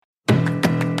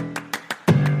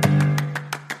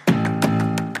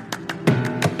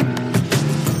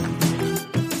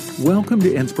Welcome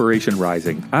to Inspiration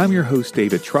Rising. I'm your host,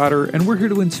 David Trotter, and we're here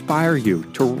to inspire you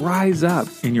to rise up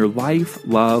in your life,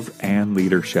 love, and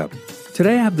leadership.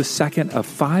 Today I have the second of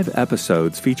 5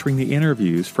 episodes featuring the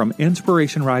interviews from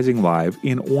Inspiration Rising Live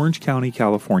in Orange County,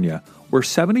 California, where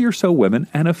 70 or so women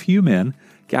and a few men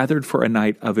gathered for a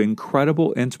night of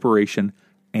incredible inspiration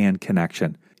and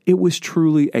connection. It was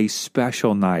truly a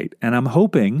special night, and I'm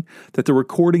hoping that the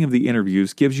recording of the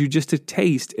interviews gives you just a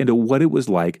taste into what it was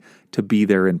like to be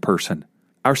there in person.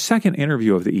 Our second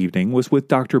interview of the evening was with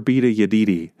Dr. Bita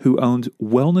Yedidi, who owns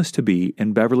Wellness to Be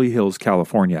in Beverly Hills,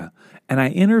 California, and I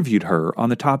interviewed her on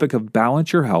the topic of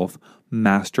balance your health,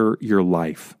 master your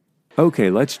life.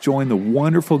 Okay, let's join the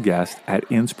wonderful guest at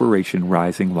Inspiration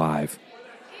Rising Live.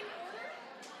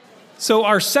 So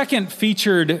our second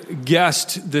featured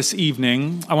guest this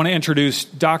evening, I want to introduce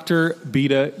Dr.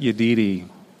 Bita Yedidi.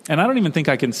 And I don't even think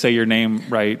I can say your name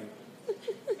right.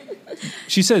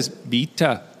 She says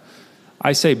Bita.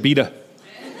 I say Bita.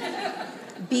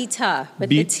 Bita, with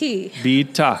the T.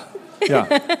 Bita.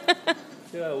 Yeah.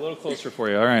 Yeah, a little closer for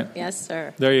you. All right. Yes,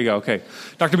 sir. There you go. Okay.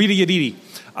 Dr. Bita Yedidi.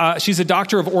 She's a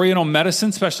doctor of Oriental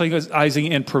medicine, specializing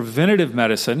in preventative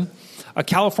medicine, a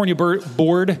California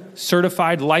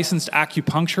board-certified licensed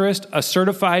acupuncturist, a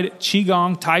certified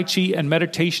Qigong, Tai Chi, and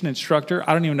meditation instructor.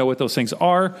 I don't even know what those things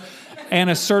are. And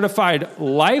a certified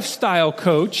lifestyle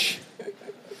coach.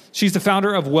 She's the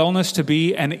founder of Wellness to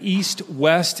Be, an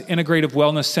East-West integrative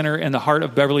wellness center in the heart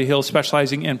of Beverly Hills,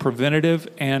 specializing in preventative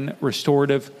and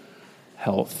restorative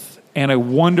health. And a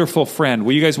wonderful friend.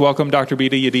 Will you guys welcome Dr.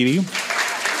 Bita Yedidi?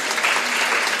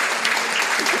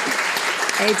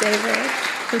 Hey, David.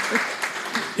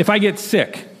 If I get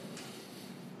sick,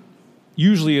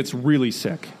 usually it's really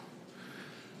sick,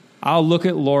 I'll look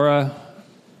at Laura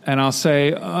and I'll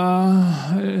say,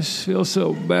 I just feel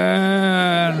so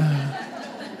bad.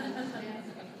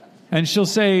 And she'll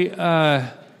say,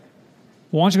 why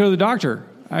don't you go to the doctor?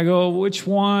 I go, which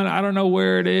one? I don't know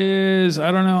where it is.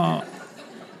 I don't know.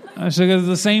 She'll go to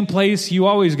the same place you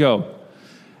always go.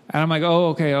 And I'm like, oh,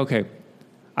 okay.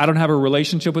 I don't have a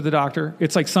relationship with the doctor.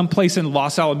 It's like some place in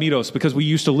Los Alamitos because we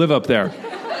used to live up there.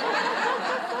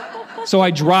 So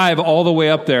I drive all the way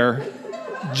up there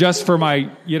just for my,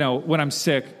 when I'm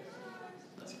sick.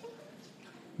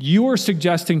 You are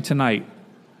suggesting tonight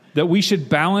that we should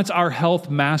balance our health,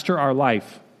 master our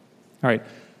life. All right.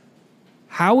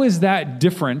 How is that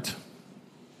different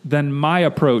than my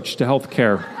approach to health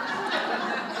care?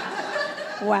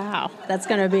 Wow, that's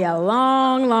going to be a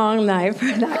long, long night for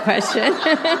that question.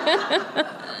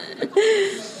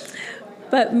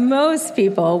 But most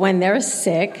people, when they're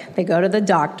sick, they go to the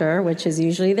doctor, which is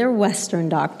usually their Western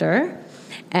doctor,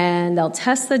 and they'll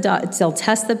test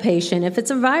the patient. If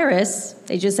it's a virus,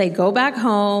 they just say, go back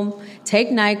home, take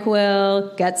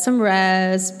NyQuil, get some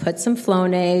rest, put some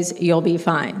Flonase, you'll be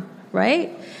fine,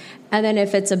 right? And then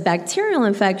if it's a bacterial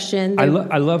infection... I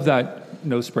love that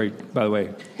nose spray, by the way.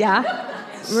 Yeah?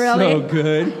 Really? So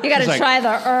good. You got to try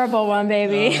the herbal one,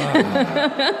 baby.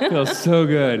 Feels so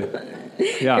good.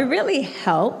 Yeah. It really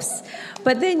helps.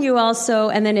 But then you also,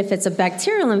 and then if it's a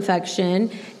bacterial infection,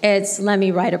 it's let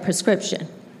me write a prescription,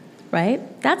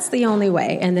 right? That's the only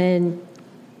way. And then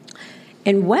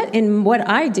in what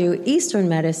I do, Eastern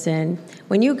medicine,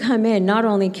 when you come in, not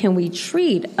only can we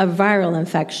treat a viral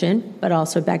infection, but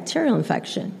also bacterial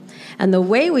infection. And the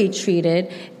way we treat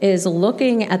it is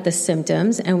looking at the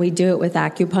symptoms, and we do it with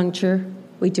acupuncture,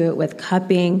 we do it with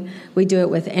cupping, we do it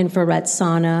with infrared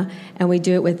sauna, and we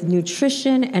do it with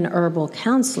nutrition and herbal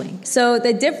counseling. So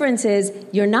the difference is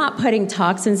you're not putting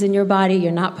toxins in your body,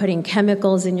 you're not putting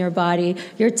chemicals in your body,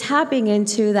 you're tapping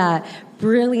into that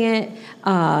brilliant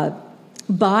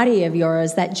body of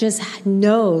yours that just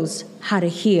knows how to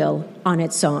heal on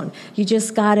its own. You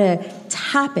just gotta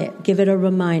tap it, give it a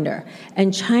reminder.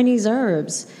 And Chinese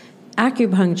herbs,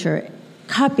 acupuncture,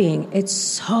 cupping, it's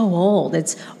so old.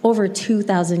 It's over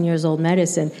 2,000 years old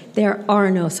medicine. There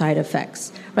are no side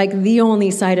effects. Like the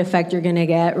only side effect you're gonna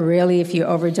get really if you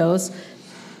overdose,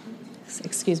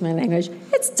 excuse my language,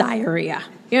 it's diarrhea.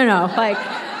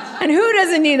 And who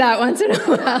doesn't need that once in a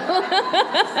while?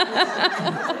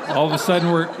 All of a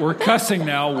sudden, we're cussing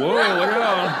now. Whoa, look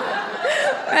out!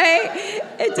 Right?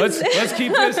 Let's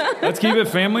keep it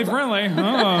family friendly.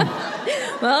 Oh.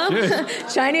 Well,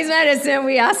 Chinese medicine,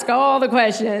 we ask all the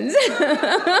questions.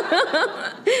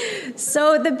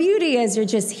 So the beauty is you're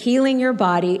just healing your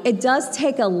body. It does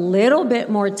take a little bit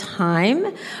more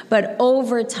time, but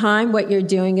over time, what you're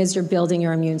doing is you're building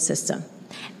your immune system.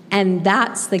 And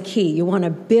that's the key. You want to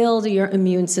build your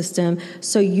immune system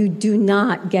so you do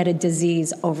not get a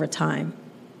disease over time.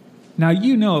 Now,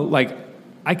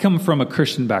 I come from a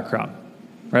Christian background.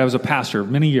 Right? I was a pastor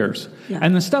many years. Yeah.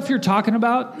 And the stuff you're talking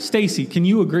about, Stacy, can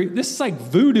you agree? This is like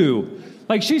voodoo.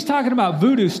 Like she's talking about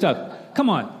voodoo stuff. Come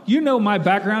on. You know my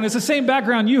background. It's the same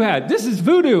background you had. This is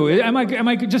voodoo. Am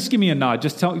I just give me a nod.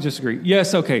 Just agree.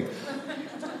 Yes, okay.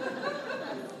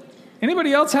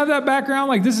 Anybody else have that background?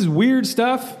 Like this is weird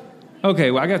stuff?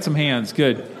 Okay, well I got some hands.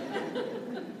 Good.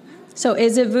 So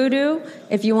is it voodoo?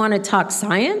 If you want to talk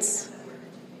science?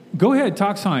 Go ahead,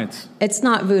 talk science. It's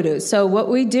not voodoo. So what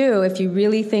we do, if you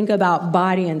really think about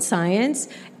body and science,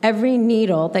 every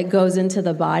needle that goes into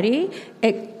the body,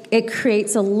 it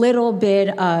creates a little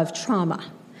bit of trauma.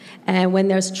 And when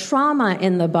there's trauma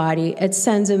in the body, it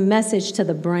sends a message to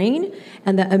the brain,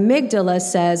 and the amygdala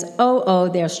says, oh,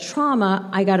 there's trauma.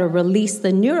 I got to release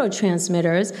the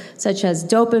neurotransmitters, such as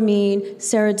dopamine,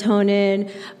 serotonin,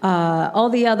 all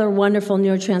the other wonderful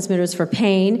neurotransmitters for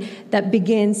pain, that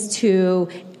begins to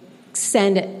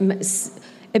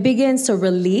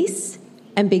release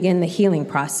and begin the healing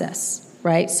process,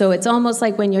 right? So it's almost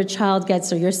like when your child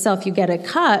gets, or yourself, you get a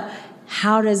cut,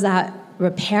 how does that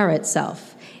repair itself?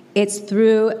 It's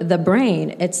through the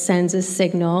brain. It sends a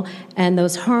signal, and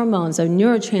those hormones or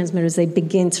neurotransmitters, they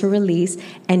begin to release,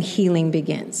 and healing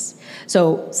begins.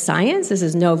 So science, this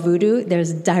is no voodoo.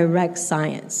 There's direct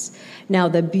science. Now,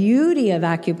 the beauty of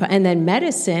acupuncture, and then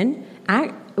medicine,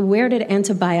 where did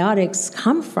antibiotics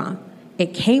come from?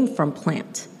 It came from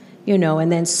plant.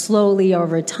 And then slowly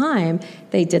over time,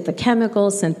 they did the chemical,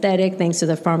 synthetic, thanks to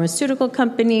the pharmaceutical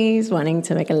companies wanting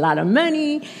to make a lot of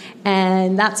money,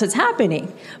 and that's what's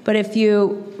happening. But if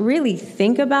you really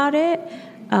think about it,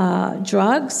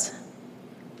 drugs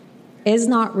is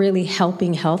not really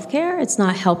helping healthcare. It's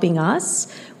not helping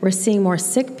us. We're seeing more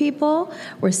sick people.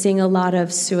 We're seeing a lot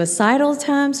of suicidal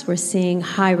attempts. We're seeing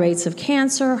high rates of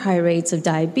cancer, high rates of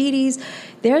diabetes.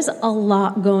 There's a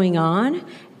lot going on,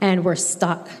 and we're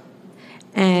stuck.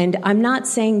 And I'm not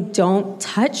saying don't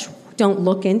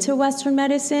look into Western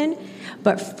medicine,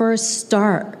 but first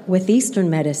start with Eastern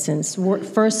medicines.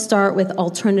 First start with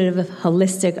alternative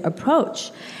holistic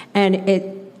approach. And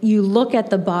you look at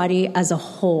the body as a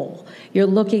whole. You're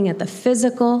looking at the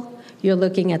physical, you're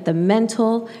looking at the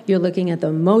mental, you're looking at the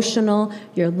emotional,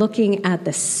 you're looking at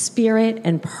the spirit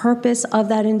and purpose of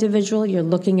that individual, you're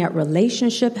looking at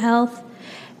relationship health,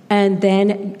 and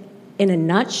then in a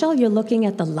nutshell, you're looking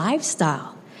at the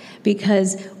lifestyle,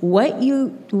 because what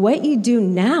you do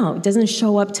now doesn't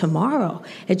show up tomorrow.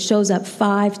 It shows up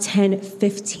 5, 10,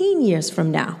 15 years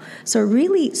from now. So a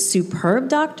really superb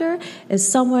doctor is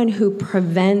someone who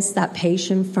prevents that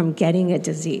patient from getting a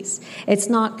disease. It's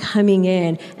not coming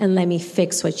in and let me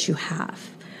fix what you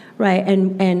have, right?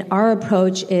 And our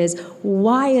approach is,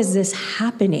 why is this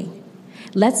happening?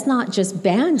 Let's not just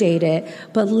Band-Aid it,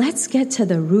 but let's get to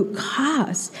the root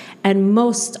cause. And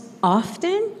most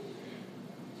often,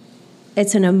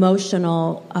 it's an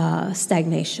emotional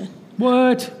stagnation.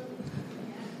 What?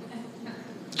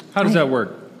 How does that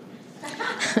work?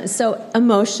 So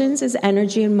emotions is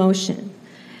energy and motion.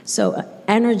 So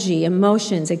energy,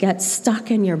 emotions, it gets stuck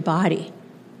in your body.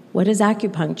 What is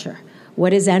acupuncture?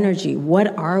 What is energy?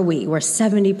 What are we? We're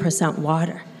 70%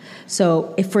 water.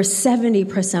 So if we're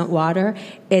 70% water,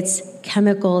 it's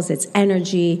chemicals, it's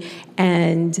energy,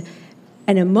 and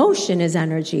an emotion is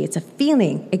energy. It's a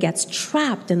feeling. It gets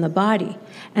trapped in the body.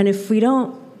 And if we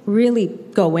don't really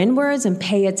go inwards and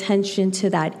pay attention to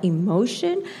that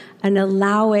emotion and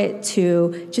allow it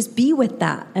to just be with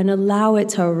that and allow it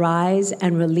to arise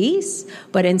and release,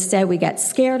 but instead we get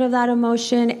scared of that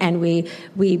emotion and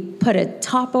we put a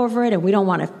top over it and we don't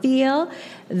want to feel,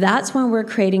 that's when we're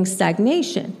creating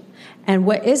stagnation. And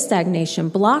what is stagnation?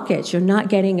 Blockage. You're not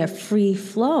getting a free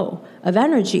flow of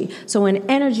energy. So when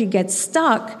energy gets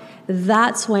stuck,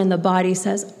 that's when the body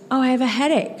says, oh, I have a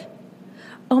headache.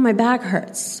 Oh, my back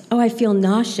hurts. Oh, I feel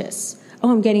nauseous. Oh,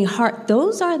 I'm getting heart.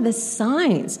 Those are the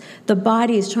signs the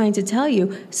body is trying to tell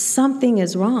you something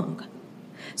is wrong.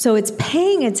 So it's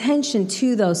paying attention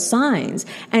to those signs,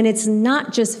 and it's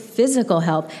not just physical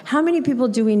health. How many people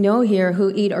do we know here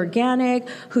who eat organic,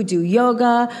 who do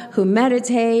yoga, who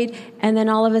meditate, and then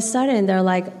all of a sudden they're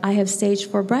like, I have stage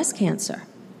 4 breast cancer.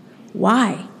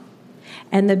 Why?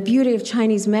 And the beauty of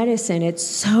Chinese medicine, it's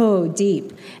so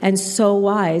deep and so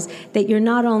wise that you're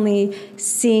not only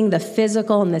seeing the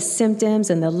physical and the symptoms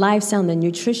and the lifestyle and the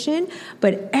nutrition,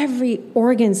 but every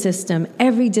organ system,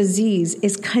 every disease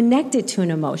is connected to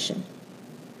an emotion.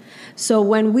 So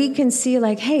when we can see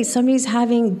like, hey, somebody's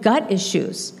having gut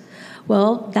issues,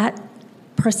 well, that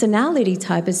personality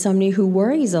type is somebody who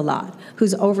worries a lot,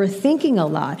 who's overthinking a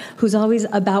lot, who's always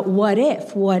about what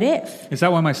if. Is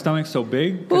that why my stomach's so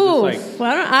big? Ooh,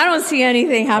 I don't see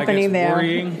anything happening there.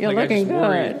 Worrying, You're looking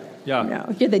good. Yeah.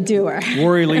 No, you're the doer.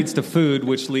 Worry leads to food,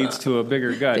 which leads to a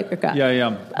bigger gut. Bigger gut.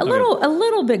 Yeah. A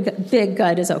little big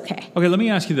gut is okay. Okay, let me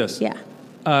ask you this. Yeah.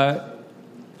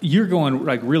 You're going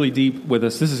like really deep with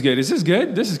us. This is good. Is this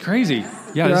good? This is crazy.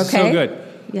 Yeah, You're this okay? is so good.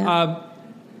 Yeah.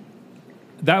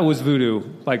 That was voodoo,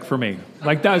 like for me.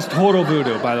 Like that was total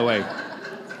voodoo, by the way.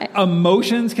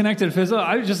 Emotions connected to physical.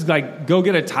 I just like go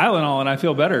get a Tylenol and I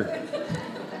feel better.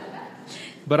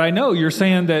 But I know you're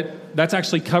saying that that's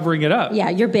actually covering it up. Yeah,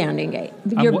 you're Band-Aiding it.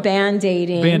 You're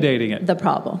Band-Aiding it. the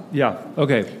problem. Yeah.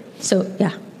 Okay. So,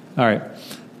 yeah. All right.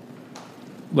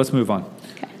 Let's move on.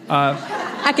 Okay.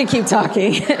 I could keep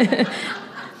talking.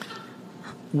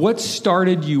 What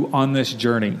started you on this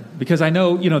journey? Because I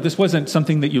know, this wasn't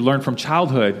something that you learned from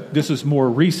childhood. This was more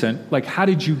recent. Like, how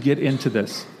did you get into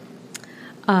this?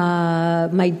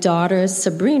 My daughter,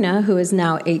 Sabrina, who is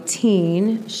now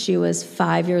 18, she was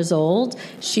 5 years old.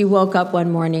 She woke up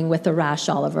one morning with a rash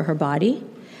all over her body.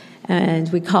 And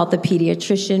we called the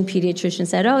pediatrician. Pediatrician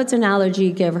said, it's an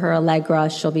allergy. Give her Allegra.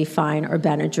 She'll be fine, or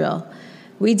Benadryl.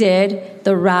 We did.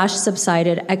 The rash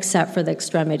subsided except for the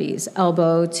extremities,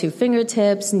 elbow to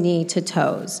fingertips, knee to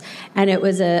toes. And it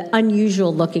was an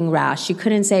unusual looking rash. You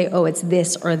couldn't say, it's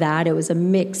this or that. It was a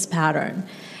mixed pattern.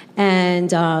 And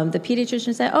the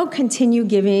pediatrician said, continue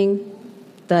giving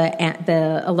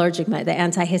the allergic med, the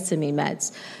antihistamine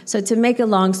meds. So to make a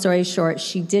long story short,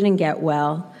 she didn't get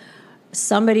well.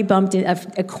 Somebody bumped in, an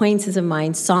acquaintance of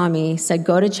mine saw me, said,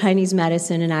 go to Chinese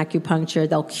medicine and acupuncture.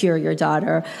 They'll cure your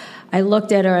daughter. I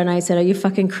looked at her and I said, are you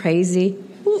fucking crazy?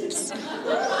 Oops.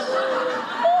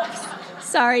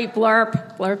 Sorry,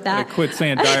 blurp that. I quit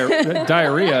saying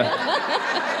diarrhea.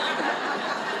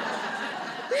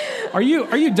 Are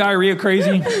you diarrhea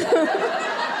crazy?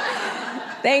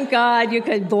 Thank God you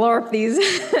could blurp these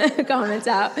comments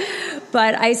out.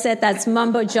 But I said that's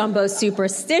mumbo jumbo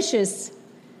superstitious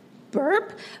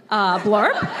blurp.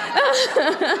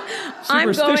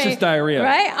 Superstitious diarrhea.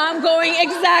 Right? I'm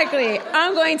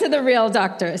going to the real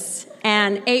doctors.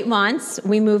 And 8 months,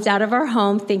 we moved out of our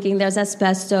home thinking there's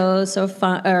asbestos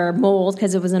or mold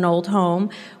because it was an old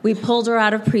home. We pulled her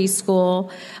out of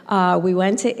preschool. We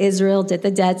went to Israel, did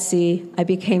the Dead Sea. I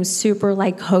became super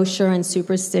kosher and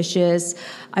superstitious.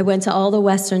 I went to all the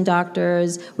Western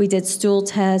doctors. We did stool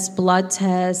tests, blood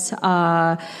tests,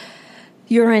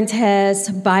 urine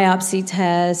test, biopsy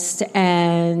test,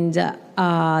 and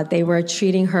they were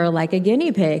treating her like a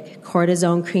guinea pig.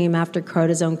 Cortisone cream after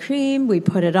cortisone cream. We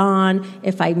put it on.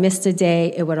 If I missed a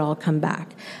day, it would all come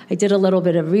back. I did a little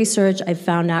bit of research. I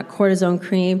found out cortisone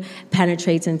cream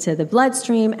penetrates into the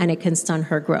bloodstream and it can stunt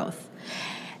her growth.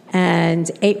 And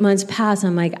 8 months passed.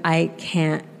 I'm like, I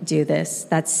can't do this.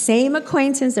 That same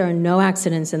acquaintance, there are no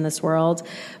accidents in this world,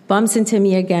 bumps into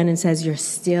me again and says, you're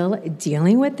still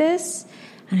dealing with this?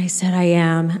 And I said, I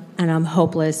am, and I'm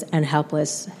hopeless and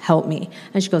helpless. Help me.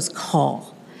 And she goes,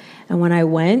 call. And when I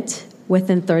went,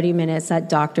 within 30 minutes, that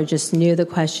doctor just knew the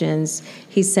questions.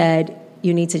 He said,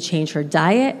 you need to change her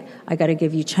diet. I got to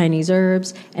give you Chinese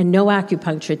herbs and no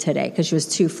acupuncture today because she was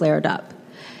too flared up.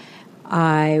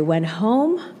 I went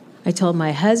home. I told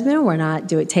my husband, we're not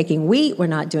taking wheat. We're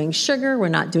not doing sugar. We're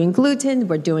not doing gluten.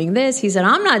 We're doing this. He said,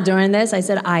 I'm not doing this. I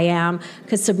said, I am,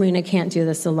 because Sabrina can't do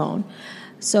this alone.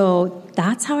 So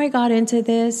that's how I got into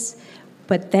this.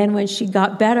 But then when she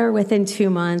got better within 2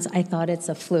 months, I thought it's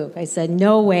a fluke. I said,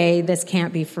 no way, this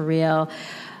can't be for real.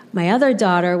 My other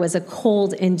daughter was a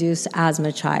cold-induced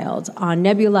asthma child on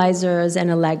nebulizers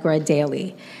and Allegra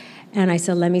daily. And I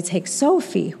said, let me take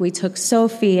Sophie. We took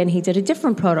Sophie, and he did a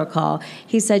different protocol.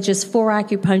 He said just 4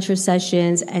 acupuncture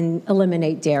sessions and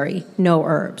eliminate dairy, no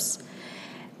herbs.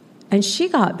 And she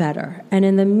got better. And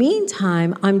in the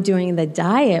meantime, I'm doing the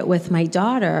diet with my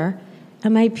daughter,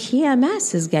 and my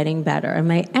PMS is getting better, and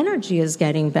my energy is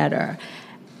getting better.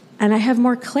 And I have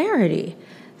more clarity.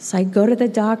 So I go to the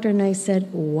doctor, and I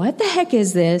said, what the heck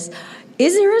is this?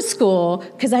 Is there a school?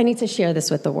 Because I need to share this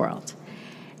with the world.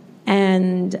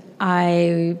 And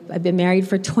I've been married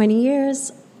for 20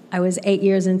 years. I was 8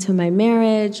 years into my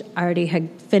marriage. I already had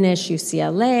finished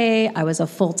UCLA. I was a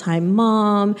full-time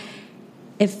mom.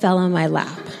 It fell on my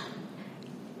lap.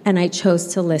 And I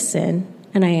chose to listen,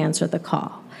 and I answered the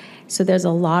call. So there's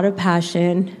a lot of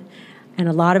passion and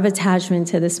a lot of attachment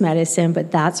to this medicine,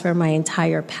 but that's where my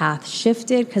entire path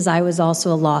shifted because I was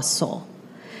also a lost soul.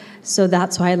 So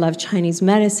that's why I love Chinese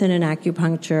medicine and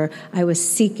acupuncture. I was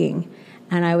seeking,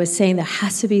 and I was saying there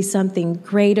has to be something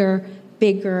greater,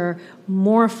 bigger,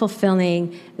 more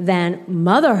fulfilling than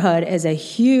motherhood is a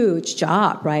huge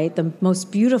job, right? The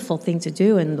most beautiful thing to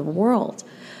do in the world.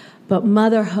 But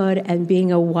motherhood and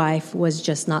being a wife was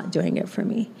just not doing it for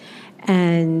me.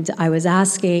 And I was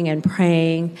asking and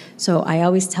praying. So I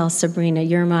always tell Sabrina,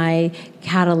 you're my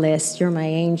catalyst, you're my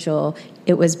angel.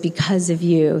 It was because of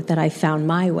you that I found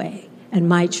my way and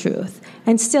my truth,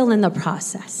 and still in the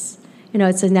process.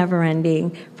 It's a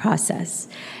never-ending process.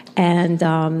 And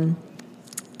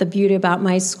the beauty about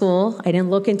my school, I didn't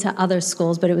look into other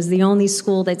schools, but it was the only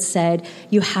school that said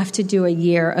you have to do a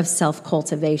year of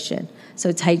self-cultivation.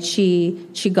 So Tai Chi,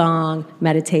 Qigong,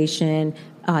 meditation,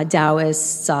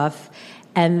 Taoist stuff.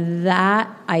 And that,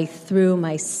 I threw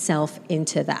myself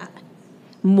into that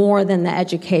more than the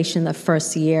education the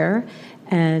first year,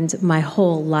 and my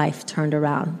whole life turned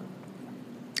around.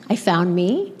 I found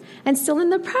me, and still in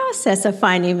the process of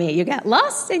finding me. You get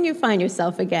lost and you find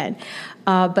yourself again.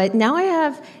 But now I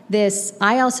have this,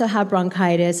 I also have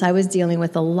bronchitis. I was dealing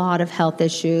with a lot of health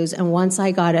issues. And once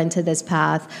I got into this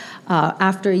path,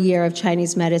 after a year of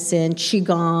Chinese medicine,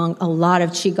 Qigong,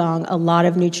 a lot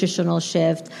of nutritional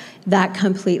shift, that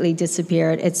completely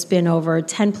disappeared. It's been over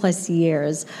 10 plus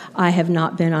years. I have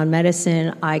not been on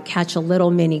medicine. I catch a little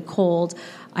mini cold.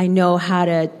 I know how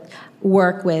to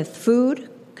work with food,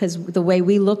 because the way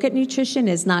we look at nutrition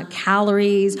is not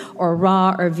calories or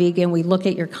raw or vegan. We look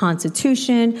at your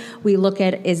constitution. We look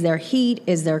at, is there heat?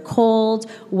 Is there cold?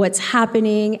 What's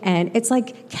happening? And it's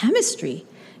like chemistry,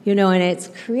 and it's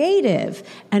creative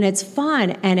and it's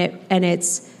fun and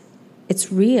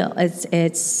it's real.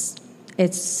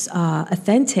 It's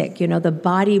authentic. The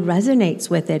body resonates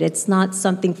with it. It's not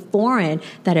something foreign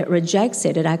that it rejects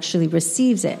it. It actually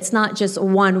receives it. It's not just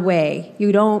one way.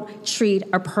 You don't treat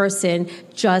a person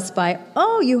just by,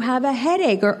 oh, you have a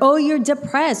headache, or, oh, you're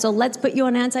depressed, so let's put you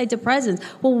on antidepressants.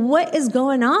 Well, what is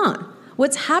going on?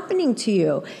 What's happening to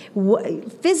you?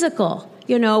 Physical.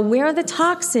 Where are the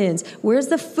toxins? Where's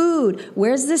the food?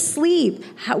 Where's the sleep?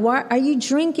 Why are you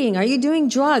drinking? Are you doing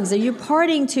drugs? Are you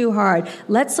partying too hard?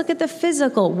 Let's look at the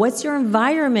physical. What's your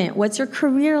environment? What's your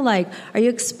career like? Are you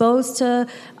exposed to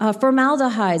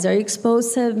formaldehydes? Are you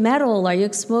exposed to metal? Are you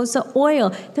exposed to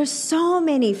oil? There's so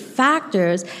many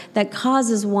factors that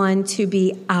causes one to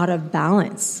be out of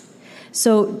balance.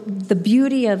 So the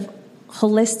beauty of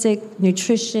holistic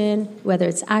nutrition, whether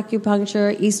it's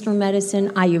acupuncture, Eastern medicine,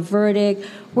 Ayurvedic,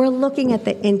 we're looking at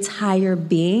the entire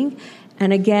being.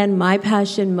 And again, my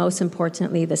passion, most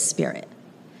importantly, the spirit.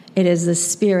 It is the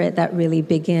spirit that really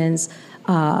begins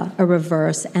a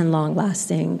reverse and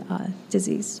long-lasting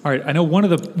disease. All right, I know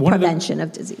prevention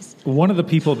of disease. One of the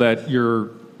people that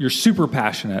you're super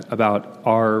passionate about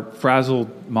are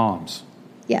frazzled moms.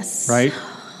 Yes. Right?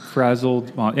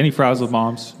 Frazzled mom. Any frazzled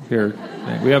moms here?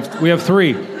 We have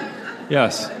three.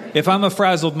 Yes. If I'm a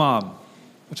frazzled mom,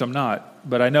 which I'm not,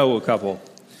 but I know a couple,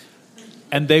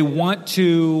 and they want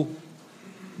to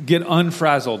get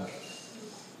unfrazzled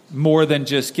more than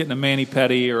just getting a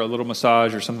mani-pedi or a little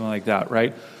massage or something like that,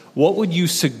 right? What would you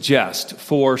suggest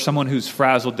for someone who's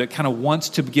frazzled that kind of wants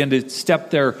to begin to step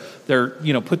their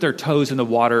put their toes in the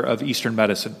water of Eastern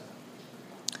medicine?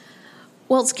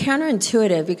 Well, it's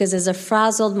counterintuitive because as a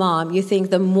frazzled mom, you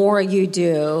think the more you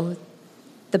do,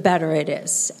 the better it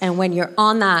is. And when you're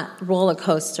on that roller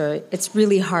coaster, it's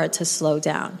really hard to slow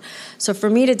down. So for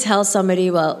me to tell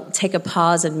somebody, well, take a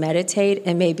pause and meditate,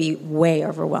 it may be way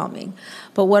overwhelming.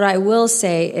 But what I will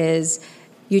say is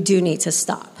you do need to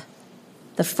stop.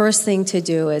 The first thing to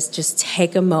do is just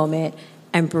take a moment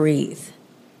and breathe.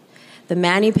 The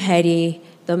mani-pedi,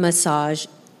 the massage,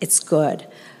 it's good.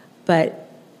 But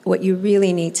what you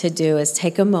really need to do is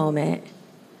take a moment,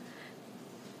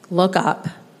 look up,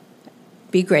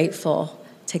 be grateful,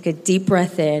 take a deep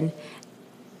breath in,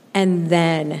 and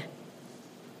then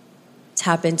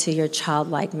tap into your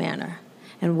childlike manner.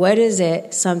 And what is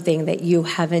it, something that you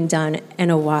haven't done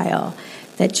in a while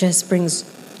that just brings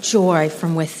joy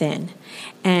from within?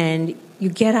 And you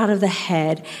get out of the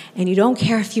head, and you don't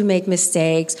care if you make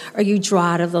mistakes or you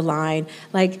draw out of the line.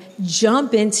 Like,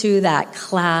 jump into that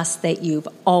class that you've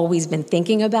always been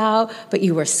thinking about, but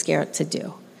you were scared to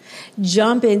do.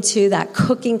 Jump into that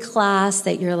cooking class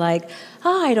that you're like,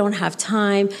 oh, I don't have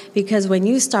time. Because when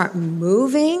you start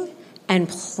moving and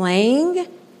playing,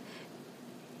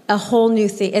 a whole new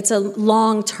thing. It's a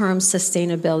long-term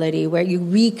sustainability where you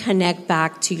reconnect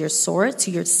back to your source,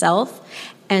 to yourself,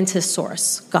 and to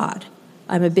source, God.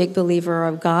 I'm a big believer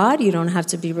of God. You don't have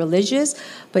to be religious,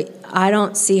 but I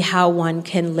don't see how one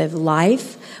can live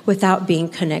life without being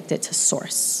connected to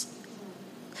source.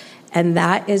 And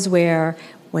that is where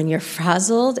When you're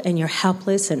frazzled and you're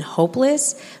helpless and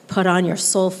hopeless, put on your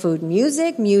soul food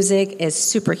music. Music is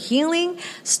super healing.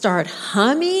 Start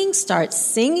humming, start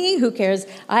singing. Who cares?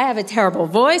 I have a terrible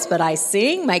voice, but I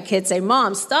sing. My kids say,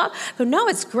 Mom, stop. But no,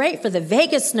 it's great for the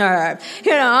vagus nerve.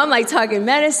 I'm like talking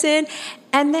medicine.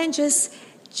 And then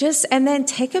and then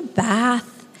take a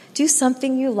bath. Do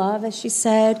something you love, as she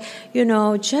said.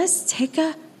 Just take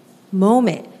a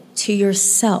moment to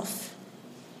yourself.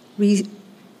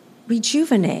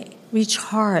 Rejuvenate,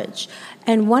 recharge.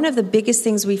 And one of the biggest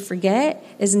things we forget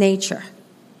is nature.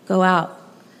 Go out,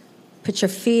 put your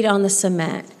feet on the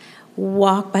cement,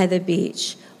 walk by the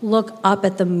beach, look up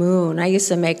at the moon. I used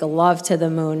to make love to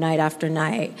the moon night after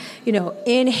night.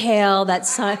 Inhale that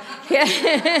sun.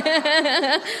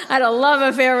 I had a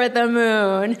love affair with the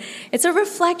moon. It's a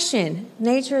reflection.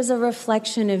 Nature is a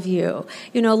reflection of you.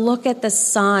 Look at the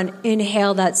sun.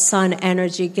 Inhale that sun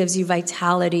energy. It gives you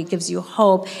vitality, gives you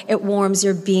hope. It warms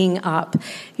your being up.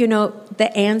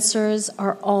 The answers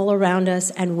are all around us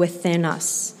and within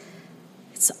us.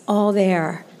 It's all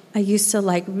there. I used to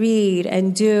read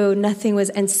and do. Nothing was,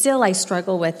 and still I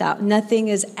struggle with that. Nothing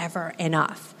is ever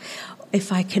enough.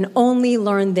 If I can only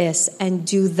learn this and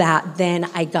do that, then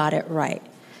I got it right.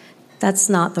 That's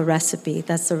not the recipe.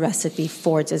 That's the recipe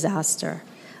for disaster.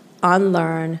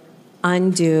 Unlearn,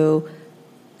 undo,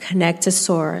 connect to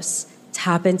source,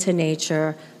 tap into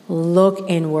nature, look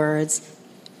inwards,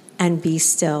 and be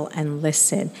still and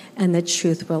listen, and the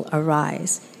truth will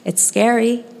arise. It's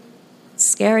scary.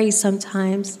 Scary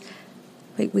sometimes.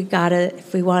 We gotta,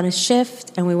 if we want to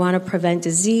shift and we want to prevent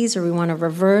disease, or we want to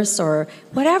reverse, or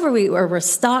whatever, or we're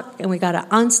stuck and we gotta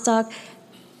unstuck.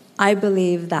 I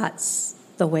believe that's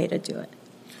the way to do it.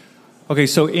 Okay,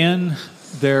 so in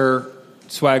their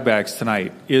swag bags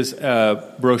tonight is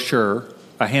a brochure,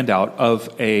 a handout of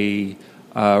a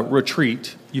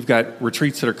retreat. You've got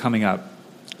retreats that are coming up.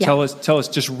 Yeah. Tell us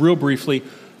just real briefly,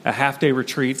 a half-day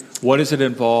retreat. What does it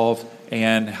involve?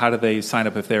 And how do they sign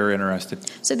up if they're interested?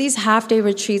 So these half-day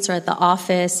retreats are at the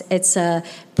office. It's a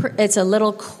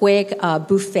little quick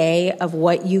buffet of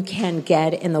what you can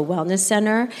get in the Wellness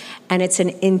Center. And it's an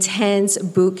intense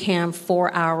boot camp,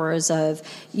 4 hours of,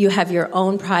 you have your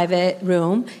own private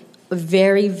room,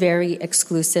 very, very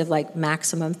exclusive,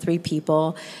 maximum 3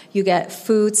 people. You get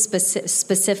food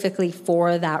specifically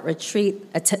for that retreat,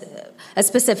 a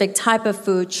specific type of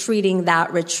food treating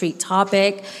that retreat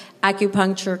topic.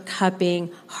 Acupuncture,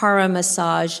 cupping, hara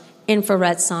massage,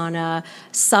 infrared sauna,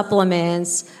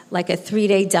 supplements, a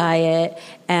 3-day diet,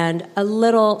 and a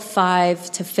little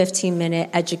 5 to 15-minute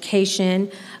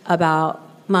education about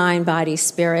mind, body,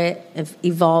 spirit,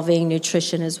 evolving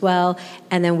nutrition as well.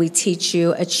 And then we teach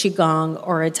you a Qigong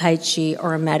or a Tai Chi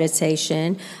or a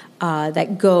meditation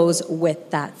that goes with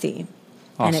that theme.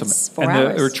 Awesome. And it's 4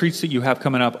 hours. The retreats that you have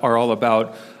coming up are all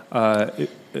about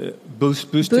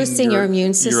boosting your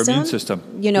immune system. Your immune system.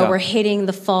 We're hitting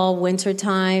the fall, winter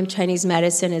time. Chinese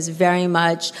medicine is very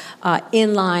much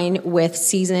in line with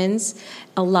seasons.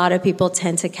 A lot of people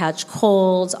tend to catch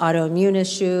colds, autoimmune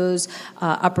issues,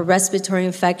 upper respiratory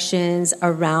infections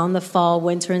around the fall,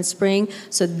 winter, and spring.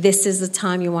 So this is the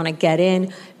time you want to get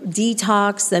in,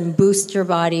 detox, then boost your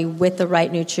body with the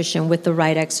right nutrition, with the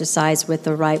right exercise, with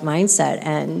the right mindset,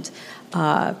 and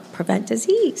prevent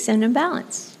disease and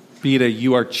imbalance. Vida,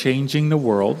 you are changing the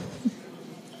world.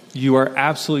 You are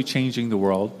absolutely changing the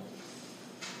world.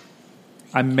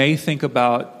 I may think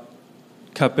about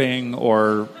cupping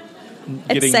or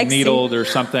getting needled or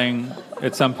something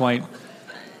at some point.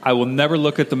 I will never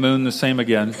look at the moon the same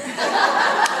again.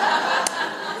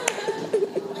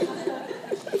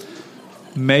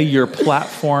 May your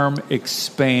platform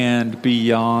expand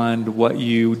beyond what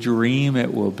you dream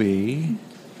it will be.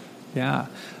 Yeah.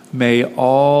 May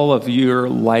all of your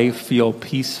life feel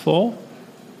peaceful,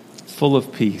 full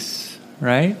of peace,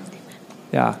 right?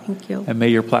 Yeah. Thank you. And may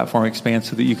your platform expand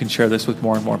so that you can share this with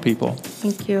more and more people.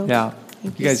 Thank you. Yeah.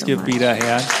 Thank you guys so give much. Vida a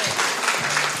hand.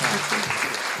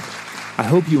 I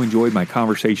hope you enjoyed my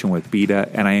conversation with Vida,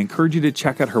 and I encourage you to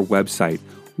check out her website,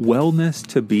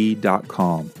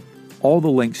 wellnesstobe.com. All the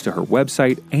links to her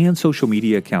website and social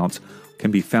media accounts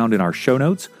can be found in our show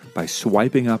notes by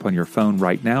swiping up on your phone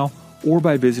right now, or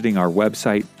by visiting our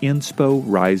website,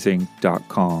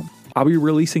 insporising.com. I'll be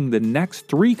releasing the next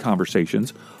 3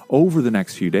 conversations over the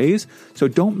next few days, so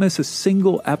don't miss a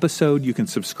single episode. You can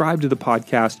subscribe to the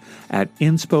podcast at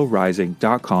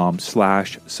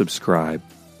insporising.com/subscribe.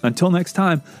 Until next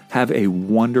time, have a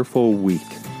wonderful week.